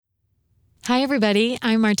Hi, everybody.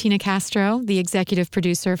 I'm Martina Castro, the executive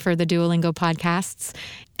producer for the Duolingo podcasts.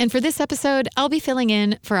 And for this episode, I'll be filling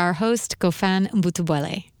in for our host, Gofan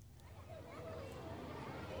Mbutubwele.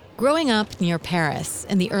 Growing up near Paris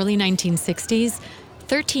in the early 1960s,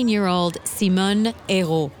 13-year-old Simone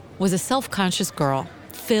Hérault was a self-conscious girl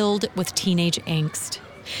filled with teenage angst.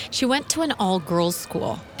 She went to an all-girls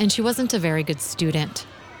school, and she wasn't a very good student.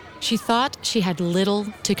 She thought she had little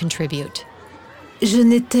to contribute. Je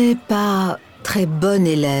n'étais pas très bonne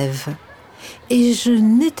élève et je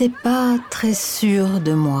n'étais pas très sûre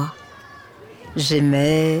de moi.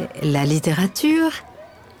 J'aimais la littérature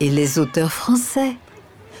et les auteurs français,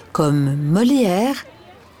 comme Molière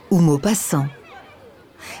ou Maupassant.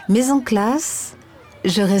 Mais en classe,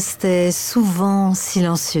 je restais souvent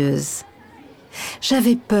silencieuse.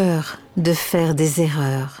 J'avais peur de faire des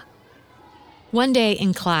erreurs. One day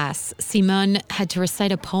in class, Simone had to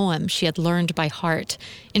recite a poem she had learned by heart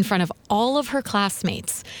in front of all of her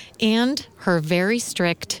classmates and her very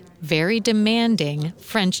strict, very demanding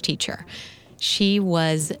French teacher. She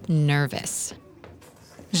was nervous.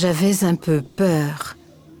 J'avais un peu peur,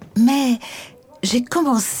 mais j'ai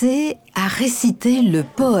commencé à réciter le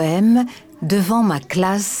poème devant ma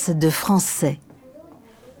classe de français.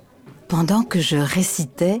 Pendant que je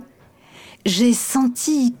récitais, j'ai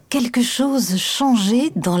senti quelque chose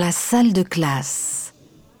changer dans la salle de classe.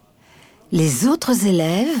 Les autres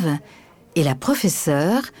élèves et la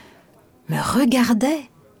professeure me regardaient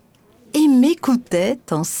et m'écoutaient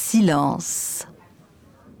en silence.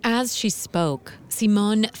 As she spoke,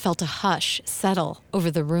 Simone felt a hush settle over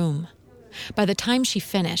the room. By the time she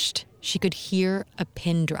finished, she could hear a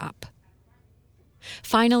pin drop.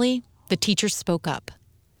 Finally, the teacher spoke up.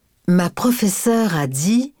 Ma professeure a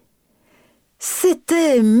dit «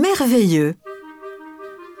 C'était merveilleux !»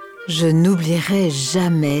 Je n'oublierai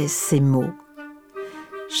jamais ces mots.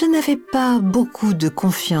 Je n'avais pas beaucoup de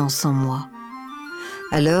confiance en moi.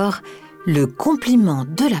 Alors, le compliment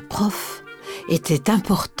de la prof était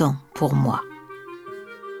important pour moi.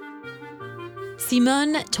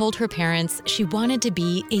 Simone told her parents she wanted to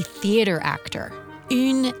be a theater actor,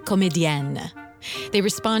 une comédienne. They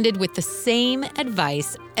responded with the same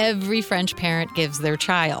advice every French parent gives their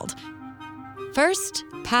child. First,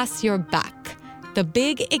 pass your bac, the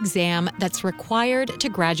big exam that's required to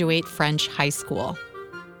graduate French high school.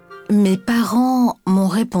 Mes parents m'ont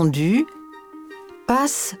répondu «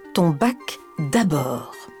 Passe ton bac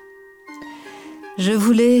d'abord ». Je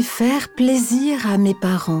voulais faire plaisir à mes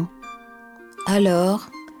parents. Alors,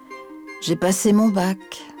 j'ai passé mon bac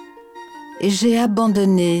et j'ai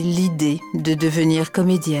abandonné l'idée de devenir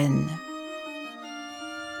comédienne.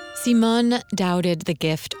 Simone doubted the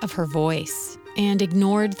gift of her voice and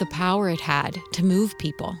ignored the power it had to move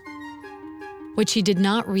people. What she did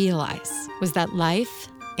not realize was that life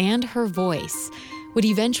and her voice would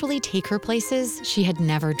eventually take her places she had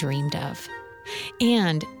never dreamed of,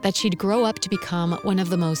 and that she'd grow up to become one of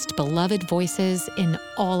the most beloved voices in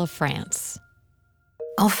all of France.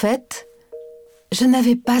 En fait, je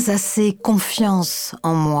n'avais pas assez confiance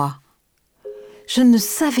en moi. Je ne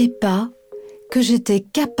savais pas que j'étais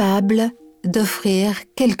capable d'offrir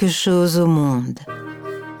quelque chose au monde.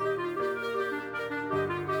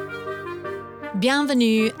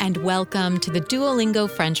 Bienvenue and welcome to the Duolingo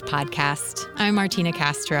French podcast. I'm Martina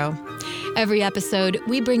Castro. Every episode,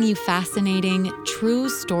 we bring you fascinating, true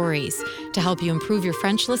stories to help you improve your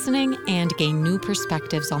French listening and gain new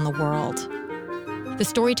perspectives on the world. The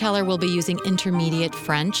storyteller will be using intermediate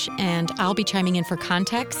French, and I'll be chiming in for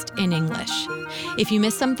context in English. If you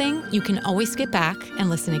miss something, you can always skip back and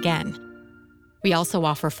listen again. We also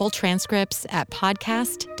offer full transcripts at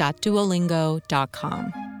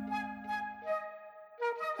podcast.duolingo.com.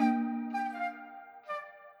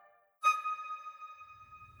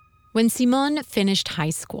 When Simone finished high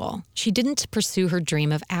school, she didn't pursue her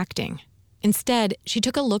dream of acting. Instead, she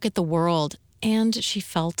took a look at the world, and she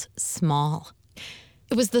felt small.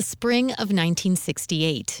 It was the spring of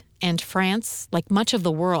 1968, and France, like much of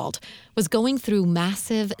the world, was going through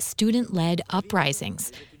massive student-led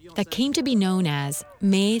uprisings that came to be known as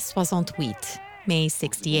Mai 68, May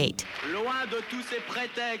 68.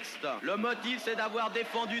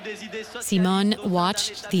 Simone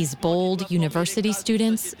watched these bold university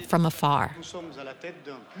students from afar.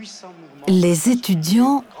 Les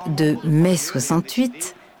étudiants de Mai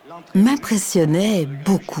 68 m'impressionnaient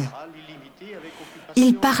beaucoup.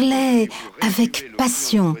 Ils parlaient avec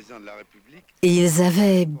passion et ils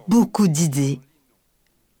avaient beaucoup d'idées.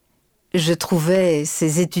 Je trouvais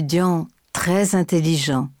ces étudiants très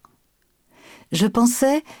intelligents. Je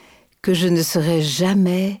pensais que je ne serais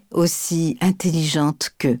jamais aussi intelligente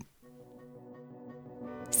qu'eux.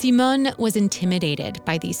 Simone was intimidated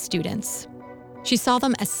by these students. She saw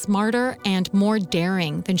them as smarter and more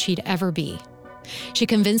daring than she'd ever be. She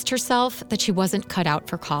convinced herself that she wasn't cut out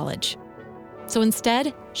for college. So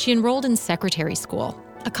instead, she enrolled in secretary school,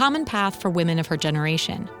 a common path for women of her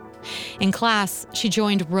generation. In class, she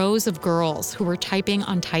joined rows of girls who were typing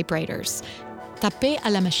on typewriters. Taper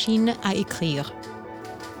à la machine à écrire.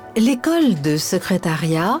 L'école de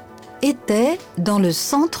secrétariat était dans le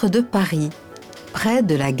centre de Paris, près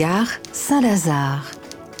de la gare Saint-Lazare.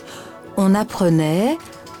 On apprenait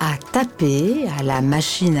à taper à la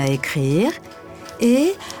machine à écrire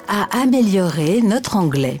et à améliorer notre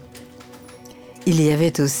anglais. Il y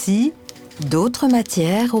avait aussi d'autres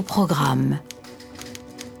matières au programme.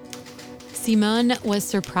 Simone was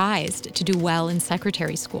surprised to do well in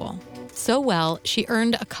secretary school. So well, she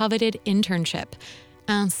earned a coveted internship,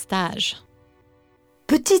 un stage.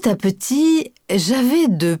 Petit à petit, j'avais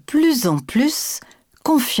de plus en plus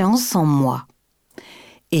confiance en moi.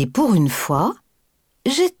 Et pour une fois,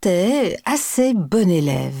 j'étais assez bonne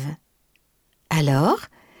élève. Alors,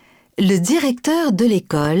 le directeur de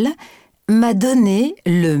l'école m'a donné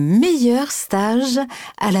le meilleur stage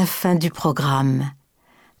à la fin du programme.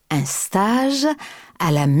 Un stage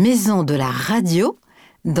à la Maison de la Radio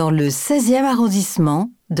dans le 16e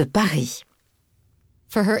arrondissement de Paris.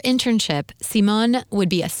 For her internship, Simone would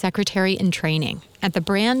be a secretary in training at the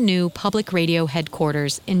brand new public radio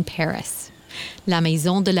headquarters in Paris, La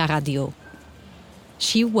Maison de la Radio.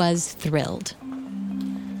 She was thrilled.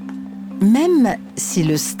 Même si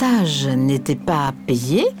le stage n'était pas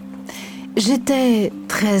payé, j'étais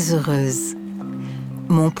très heureuse.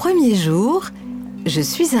 Mon premier jour, je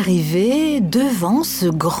suis arrivée devant ce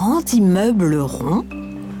grand immeuble rond,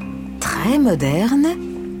 très moderne,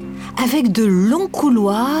 avec de longs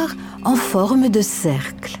couloirs en forme de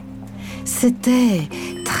cercle. C'était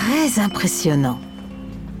très impressionnant.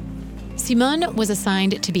 Simone was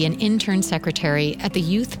assigned to be an intern secretary at the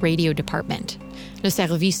youth radio department, le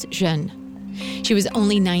service jeune. She was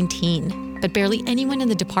only 19, but barely anyone in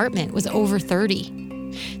the department was over 30.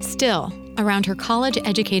 Still, around her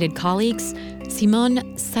college-educated colleagues,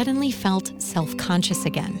 Simone suddenly felt self-conscious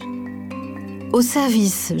again. Au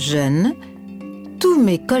service jeune, tous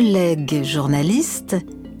mes collègues journalistes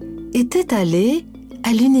étaient allés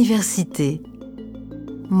à l'université.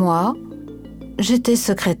 Moi, j'étais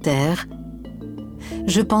secrétaire.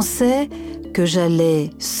 Je pensais que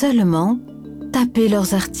j'allais seulement taper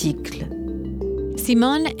leurs articles.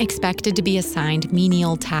 Simone expected to be assigned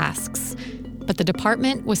menial tasks, but the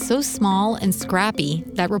department was so small and scrappy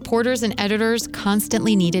that reporters and editors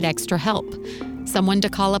constantly needed extra help. Someone to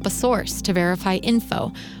call up a source to verify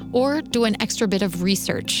info, or do an extra bit of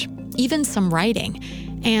research, even some writing.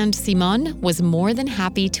 And Simone was more than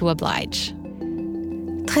happy to oblige.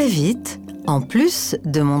 Très vite, en plus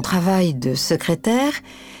de mon travail de secrétaire,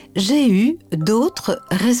 j'ai eu d'autres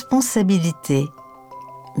responsabilités.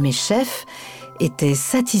 Mes chefs étaient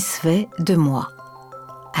satisfaits de moi.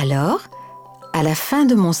 Alors, à la fin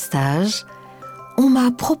de mon stage, on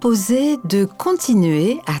m'a proposé de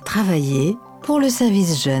continuer à travailler pour le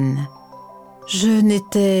service jeune. Je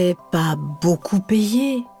n'étais pas beaucoup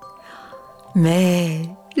payée, mais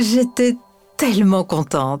j'étais tellement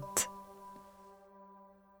contente.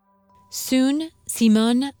 Soon,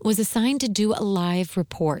 Simone was assigned to do a live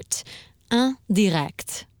report, un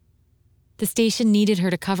direct. The station needed her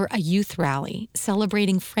to cover a youth rally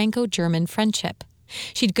celebrating Franco-German friendship.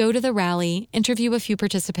 She'd go to the rally, interview a few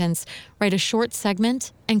participants, write a short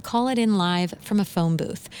segment, and call it in live from a phone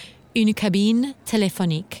booth, une cabine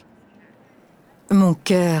téléphonique. Mon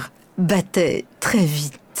cœur battait très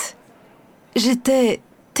vite. J'étais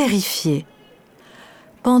terrifiée.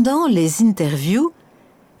 Pendant les interviews,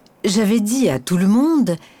 j'avais dit à tout le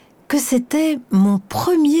monde que c'était mon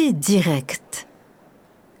premier direct.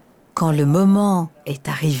 Quand le moment est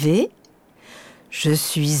arrivé, je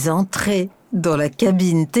suis entrée dans la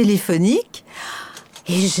cabine téléphonique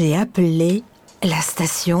et j'ai appelé la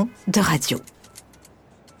station de radio.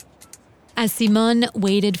 As Simone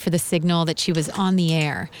waited for the signal that she was on the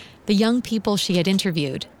air, the young people she had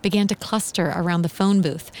interviewed began to cluster around the phone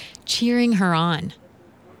booth, cheering her on.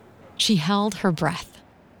 She held her breath.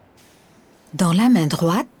 Dans la main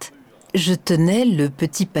droite, je tenais le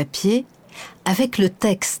petit papier avec le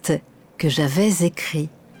texte que j'avais écrit.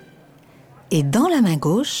 Et dans la main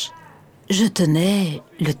gauche, je tenais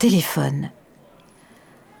le téléphone.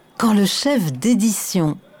 Quand le chef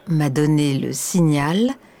d'édition m'a donné le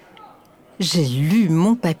signal, j'ai lu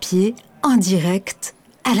mon papier en direct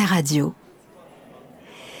à la radio.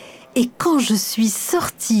 Et quand je suis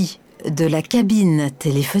sortie de la cabine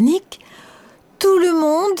téléphonique, tout le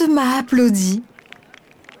monde m'a applaudi.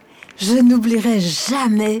 Je n'oublierai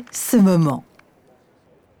jamais ce moment.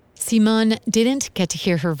 Simone didn't get to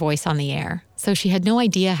hear her voice on the air, so she had no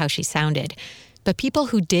idea how she sounded. But people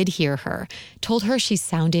who did hear her told her she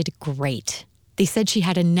sounded great. They said she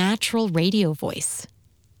had a natural radio voice.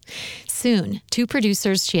 Soon, 2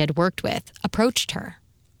 producers she had worked with approached her.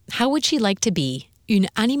 How would she like to be une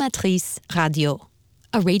animatrice radio,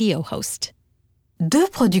 a radio host? 2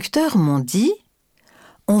 producteurs m'ont dit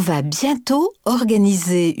 « On va bientôt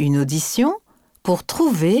organiser une audition pour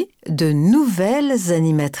trouver de nouvelles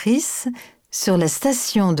animatrices sur la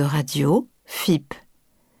station de radio FIP.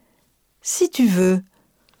 Si tu veux,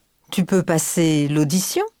 tu peux passer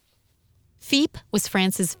l'audition ?» FIP was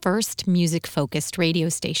France's first music-focused radio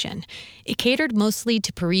station. It catered mostly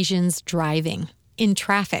to Parisians driving, in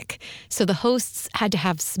traffic, so the hosts had to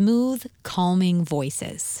have smooth, calming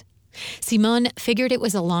voices. Simone figured it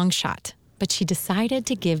was a long shot, but she decided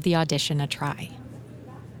to give the audition a try.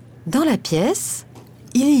 Dans la pièce,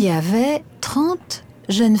 il y avait 30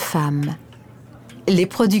 jeunes femmes. Les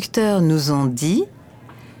producteurs nous ont dit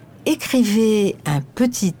 « Écrivez un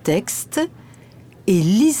petit texte et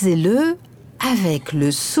lisez-le avec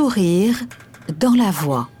le sourire dans la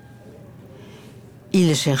voix. »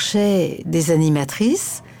 Ils cherchaient des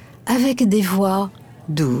animatrices avec des voix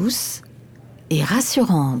douces et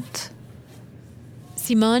rassurantes.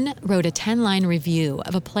 Simone wrote a 10-line review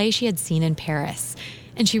of a play she had seen in Paris,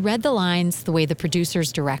 and she read the lines the way the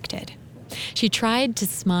producers directed. She tried to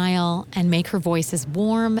smile and make her voice as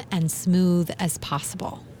warm and smooth as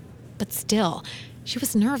possible. But still, she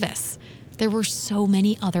was nervous. There were so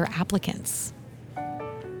many other applicants.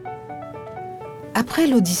 Après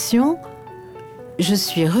l'audition, je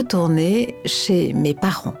suis retournée chez mes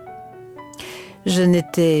parents. Je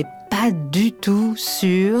n'étais pas du tout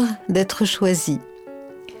sûre d'être choisie.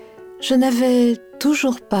 Je n'avais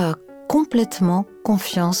toujours pas complètement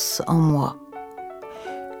confiance en moi.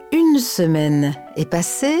 1 semaine est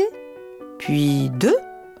passée, puis 2,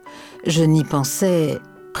 je n'y pensais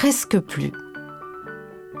presque plus.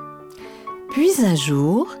 Puis un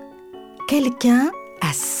jour, quelqu'un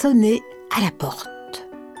a sonné à la porte.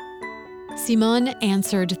 Simone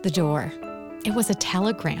answered the door. It was a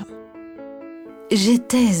telegram.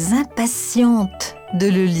 J'étais impatiente de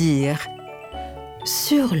le lire.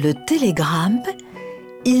 Sur le télégramme,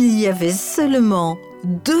 il y avait seulement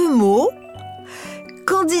 2 mots.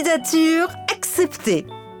 Candidature acceptée.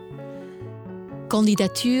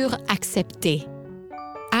 Candidature acceptée.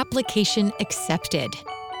 Application accepted.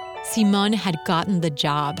 Simone had gotten the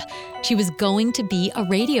job. She was going to be a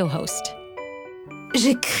radio host.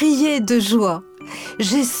 J'ai crié de joie.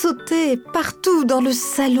 J'ai sauté partout dans le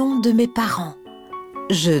salon de mes parents.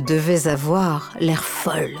 Je devais avoir l'air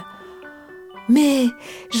folle. Mais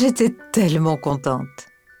j'étais tellement contente.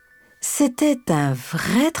 C'était un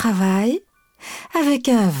vrai travail avec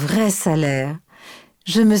un vrai salaire.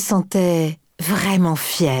 Je me sentais vraiment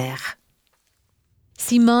fière.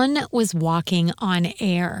 Simone was walking on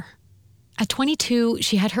air. At 22,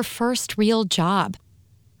 she had her first real job.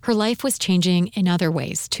 Her life was changing in other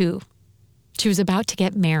ways, too. She was about to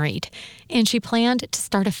get married, and she planned to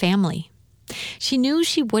start a family. She knew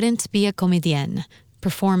she wouldn't be a comédienne,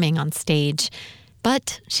 performing on stage,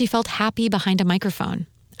 but she felt happy behind a microphone,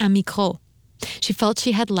 un micro. She felt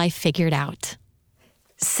she had life figured out.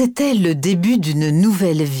 C'était le début d'une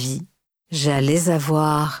nouvelle vie. J'allais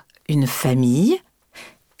avoir une famille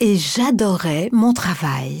et j'adorais mon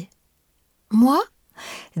travail. Moi,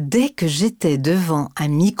 dès que j'étais devant un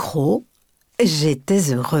micro,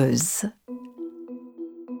 j'étais heureuse.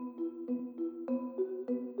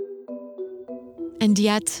 And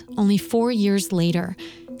yet, only 4 years later,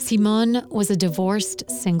 Simone was a divorced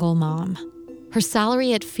single mom. Her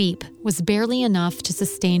salary at FIP was barely enough to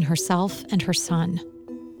sustain herself and her son.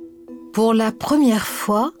 Pour la première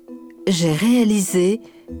fois, j'ai réalisé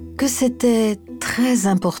que c'était très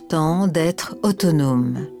important d'être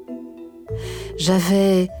autonome.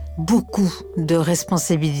 J'avais beaucoup de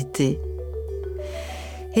responsabilités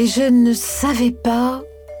et je ne savais pas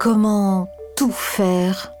comment tout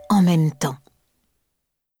faire en même temps.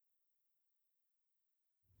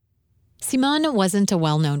 Simone wasn't a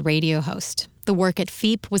well-known radio host. The work at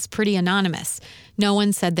FIP was pretty anonymous. No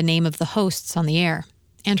one said the name of the hosts on the air.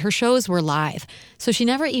 And her shows were live, so she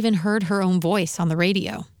never even heard her own voice on the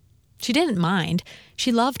radio. She didn't mind.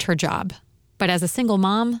 She loved her job. But as a single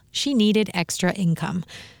mom, she needed extra income.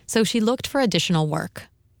 So she looked for additional work.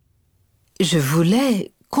 Je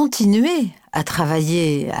voulais continuer à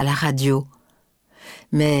travailler à la radio.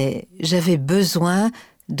 Mais j'avais besoin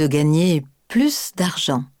de gagner plus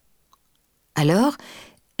d'argent. Alors,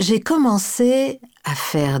 j'ai commencé à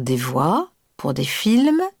faire des voix pour des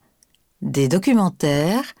films des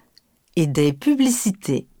documentaires et des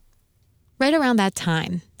publicités. Right around that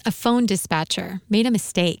time, a phone dispatcher made a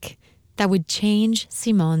mistake that would change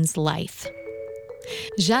Simonne's life.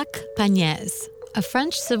 Jacques Pagnès, a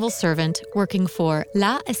French civil servant working for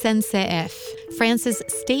La SNCF, France's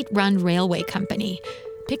state-run railway company,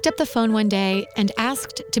 picked up the phone one day and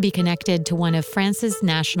asked to be connected to one of France's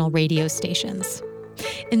national radio stations.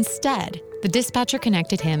 Instead, the dispatcher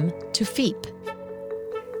connected him to FIP.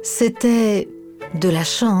 C'était de la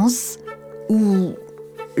chance ou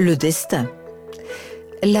le destin.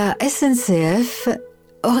 La SNCF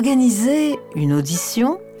organisait une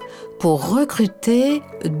audition pour recruter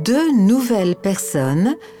 2 nouvelles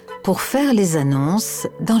personnes pour faire les annonces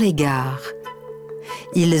dans les gares.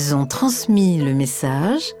 Ils ont transmis le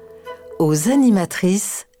message aux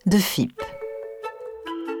animatrices de FIP.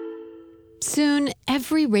 Soon,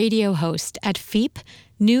 every radio host at FIP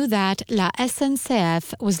knew that La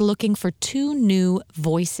SNCF was looking for 2 new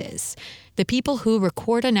voices, the people who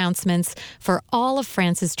record announcements for all of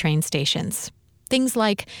France's train stations. Things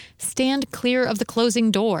like, stand clear of the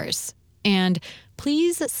closing doors, and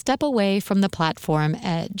please step away from the platform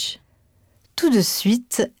edge. Tout de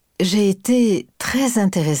suite, j'ai été très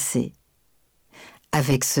intéressée.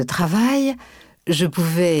 Avec ce travail, je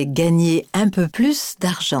pouvais gagner un peu plus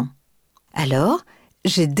d'argent. Alors,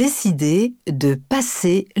 j'ai décidé de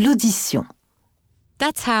passer l'audition.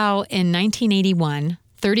 That's how, in 1981,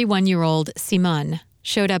 31-year-old Simonne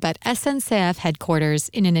showed up at SNCF headquarters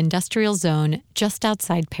in an industrial zone just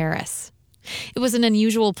outside Paris. It was an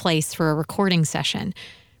unusual place for a recording session,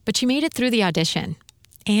 but she made it through the audition,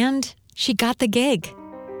 and she got the gig.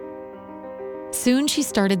 Soon she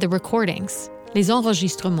started the recordings, les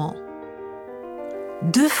enregistrements.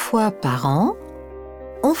 2 fois par an,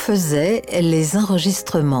 on faisait les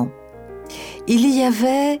enregistrements. Il y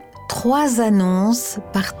avait 3 annonces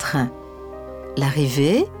par train.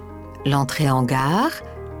 L'arrivée, l'entrée en gare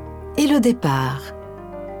et le départ.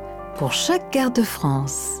 Pour chaque gare de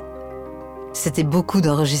France. C'était beaucoup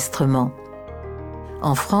d'enregistrements.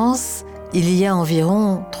 En France, il y a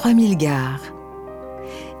environ 3000 gares.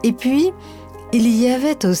 Et puis, il y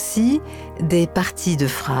avait aussi des parties de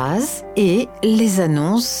phrases et les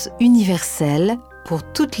annonces universelles pour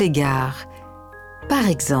toutes les gares. Par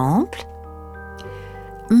exemple,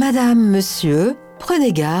 « Madame, Monsieur,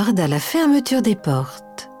 prenez garde à la fermeture des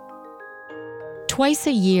portes. » Twice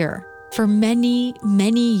a year, for many,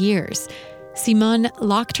 many years, Simonne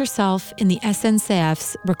locked herself in the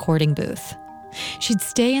SNCF's recording booth. She'd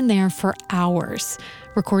stay in there for hours,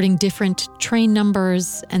 recording different train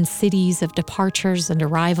numbers and cities of departures and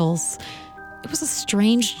arrivals. It was a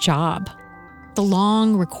strange job. The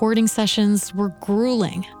long recording sessions were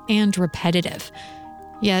grueling and repetitive,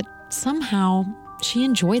 yet somehow she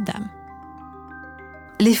enjoyed them.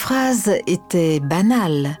 Les phrases étaient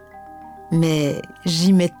banales, mais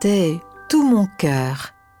j'y mettais tout mon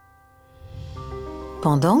cœur.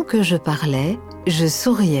 Pendant que je parlais, je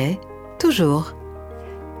souriais toujours.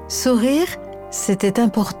 Sourire, c'était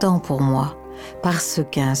important pour moi, parce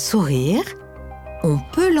qu'un sourire, on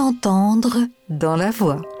peut l'entendre dans la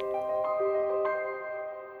voix.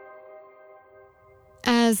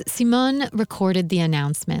 As Simonne recorded the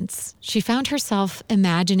announcements, she found herself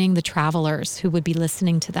imagining the travelers who would be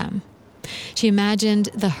listening to them. She imagined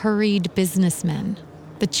the hurried businessmen,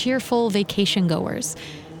 the cheerful vacation-goers,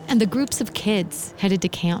 and the groups of kids headed to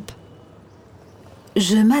camp.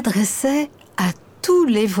 Je m'adressais à tous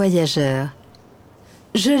les voyageurs.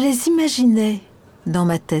 Je les imaginais dans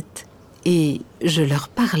ma tête et je leur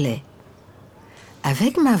parlais.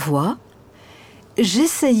 Avec ma voix,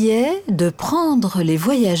 j'essayais de prendre les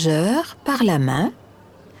voyageurs par la main,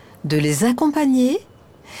 de les accompagner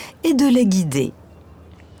et de les guider.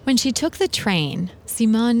 When she took the train,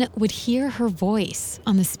 Simonne would hear her voice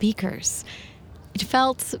on the speakers. It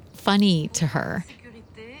felt funny to her.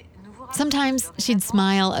 Sometimes she'd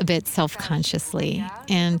smile a bit self-consciously,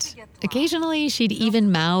 and occasionally she'd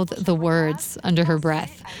even mouth the words under her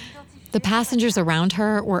breath. The passengers around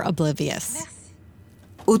her were oblivious.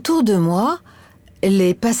 Autour de moi,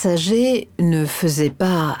 les passagers ne faisaient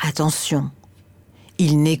pas attention.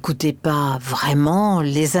 Ils n'écoutaient pas vraiment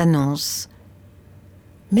les annonces.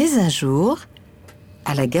 Mais un jour,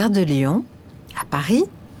 à la gare de Lyon, à Paris,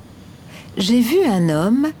 j'ai vu un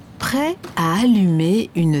homme prêt à allumer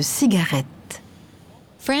une cigarette.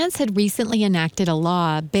 France had recently enacted a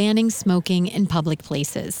law banning smoking in public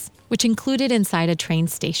places, which included inside a train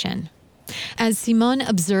station. As Simonne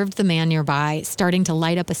observed the man nearby starting to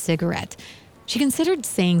light up a cigarette, she considered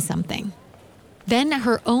saying something. Then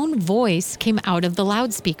her own voice came out of the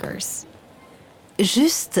loudspeakers.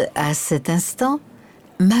 Juste à cet instant,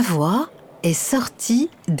 ma voix est sortie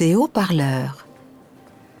des haut-parleurs.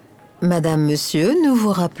 Madame, monsieur, nous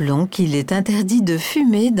vous rappelons qu'il est interdit de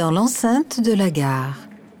fumer dans l'enceinte de la gare.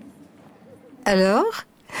 Alors,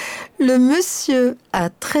 le monsieur a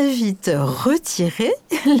très vite retiré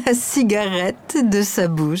la cigarette de sa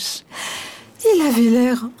bouche. Il avait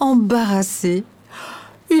l'air embarrassé.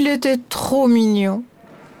 Il était trop mignon.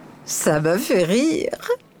 Ça m'a fait rire.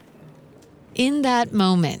 In that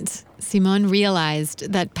moment, Simone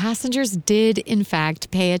realized that passengers did, in fact,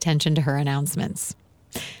 pay attention to her announcements.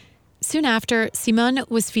 Soon after, Simone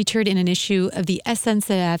was featured in an issue of the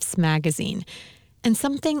SNCF's magazine, and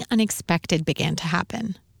something unexpected began to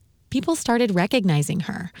happen. People started recognizing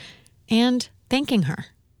her and thanking her.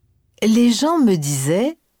 Les gens me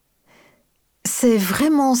disaient « C'est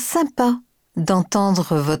vraiment sympa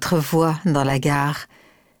d'entendre votre voix dans la gare.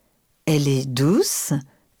 Elle est douce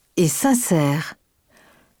et sincère. »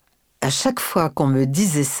 À chaque fois qu'on me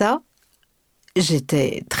disait ça,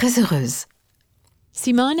 j'étais très heureuse.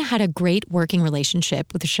 Simone had a great working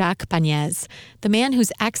relationship with Jacques Pagnès, the man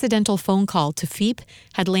whose accidental phone call to FIP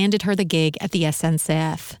had landed her the gig at the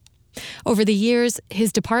SNCF. Over the years,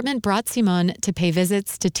 his department brought Simone to pay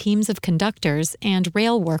visits to teams of conductors and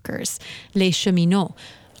rail workers, les cheminots,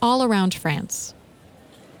 all around France.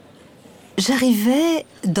 J'arrivais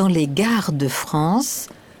dans les gares de France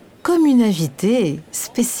comme une invitée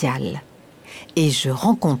spéciale et je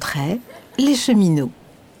rencontrais les cheminots.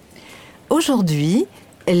 Aujourd'hui,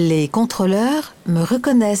 les contrôleurs me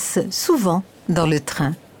reconnaissent souvent dans le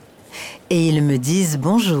train et ils me disent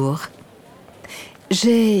bonjour.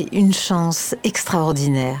 J'ai une chance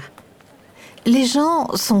extraordinaire. Les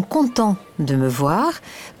gens sont contents de me voir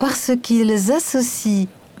parce qu'ils associent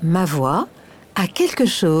ma voix à quelque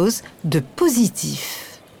chose de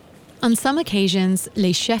positif. On some occasions,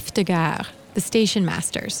 les chefs de gare, the station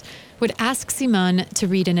masters, would ask Simone to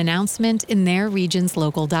read an announcement in their region's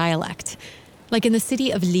local dialect, like in the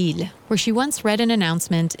city of Lille, where she once read an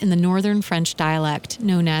announcement in the northern French dialect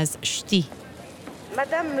known as ch'ti.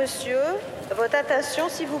 Madame, monsieur, votre attention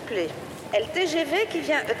s'il vous plaît. Le TGV qui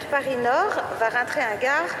vient de Paris Nord va rentrer en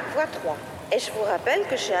gare voie 3. Et je vous rappelle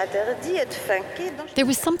que j'ai interdit de funker dans... There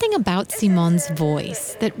was something about Simone's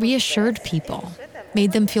voice that reassured people,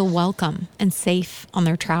 made them feel welcome and safe on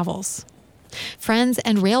their travels. Friends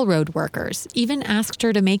and railroad workers even asked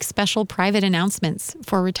her to make special private announcements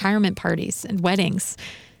for retirement parties and weddings.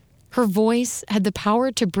 Her voice had the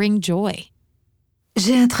power to bring joy.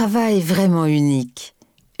 J'ai un travail vraiment unique.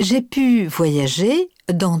 J'ai pu voyager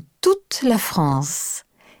dans toute la France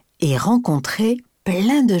et rencontrer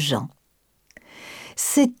plein de gens.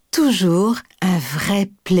 C'est toujours un vrai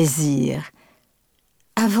plaisir.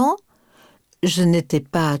 Avant, je n'étais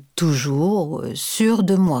pas toujours sûre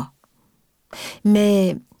de moi.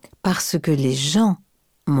 Mais parce que les gens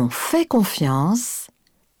m'ont fait confiance,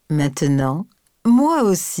 maintenant, moi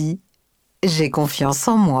aussi, j'ai confiance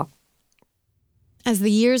en moi. As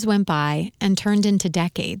the years went by and turned into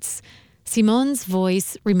decades, Simone's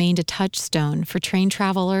voice remained a touchstone for train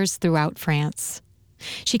travelers throughout France.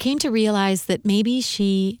 She came to realize that maybe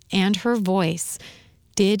she and her voice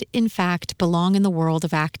did, in fact, belong in the world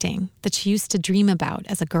of acting that she used to dream about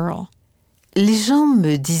as a girl. Les gens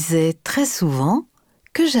me disaient très souvent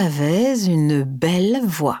que j'avais une belle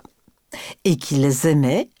voix et qu'ils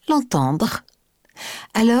aimaient l'entendre.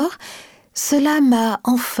 Alors, cela m'a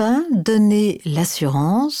enfin donné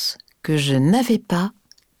l'assurance que je n'avais pas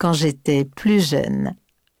quand j'étais plus jeune.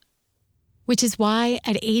 Which is why,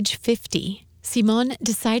 at age 50, Simone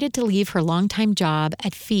decided to leave her longtime job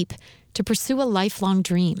at FIP to pursue a lifelong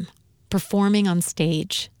dream, performing on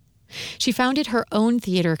stage. She founded her own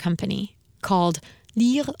theater company called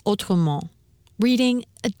Lire Autrement, reading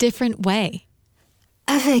a different way.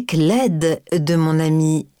 Avec l'aide de mon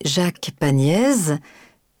ami Jacques Pagnès,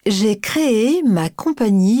 j'ai créé ma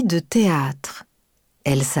compagnie de théâtre.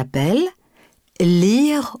 Elle s'appelle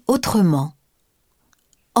Lire Autrement.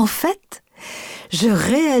 En fait, je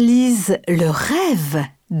réalise le rêve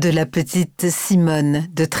de la petite Simone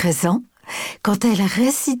de 13 ans quand elle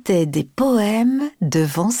récitait des poèmes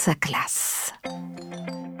devant sa classe.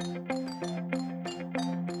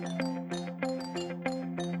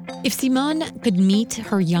 If Simone could meet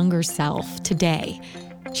her younger self today,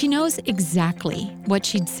 she knows exactly what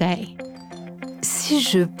she'd say. Si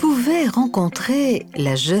je pouvais rencontrer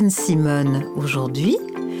la jeune Simone aujourd'hui,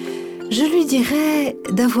 je lui dirais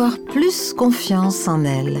d'avoir plus confiance en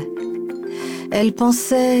elle. Elle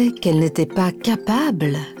pensait qu'elle n'était pas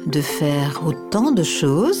capable de faire autant de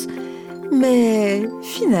choses, mais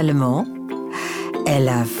finalement, elle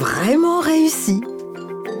a vraiment réussi.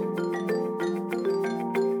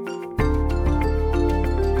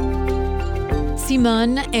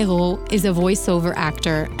 Simone Hérault is a voiceover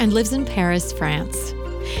actor and lives in Paris, France.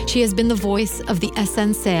 She has been the voice of the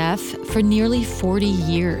SNCF for nearly 40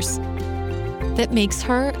 years. That makes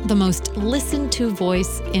her the most listened to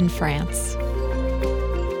voice in France.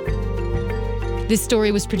 This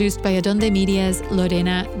story was produced by Adonde Media's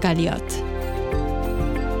Lorena Galliot.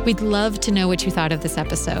 We'd love to know what you thought of this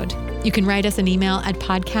episode. You can write us an email at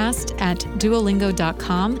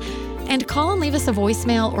podcast@duolingo.com and call and leave us a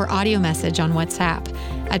voicemail or audio message on WhatsApp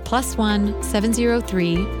at +1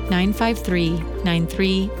 703 953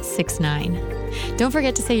 9369. Don't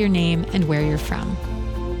forget to say your name and where you're from.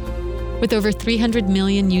 With over 300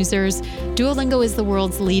 million users, Duolingo is the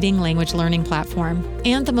world's leading language learning platform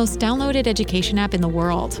and the most downloaded education app in the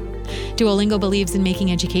world. Duolingo believes in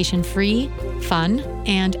making education free, fun,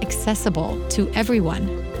 and accessible to everyone.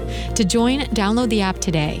 To join, download the app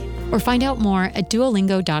today or find out more at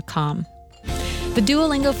duolingo.com. The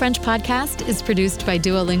Duolingo French podcast is produced by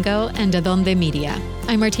Duolingo and Adonde Media.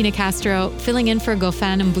 I'm Martina Castro, filling in for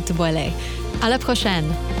Gofan Mbutubuele. À la prochaine!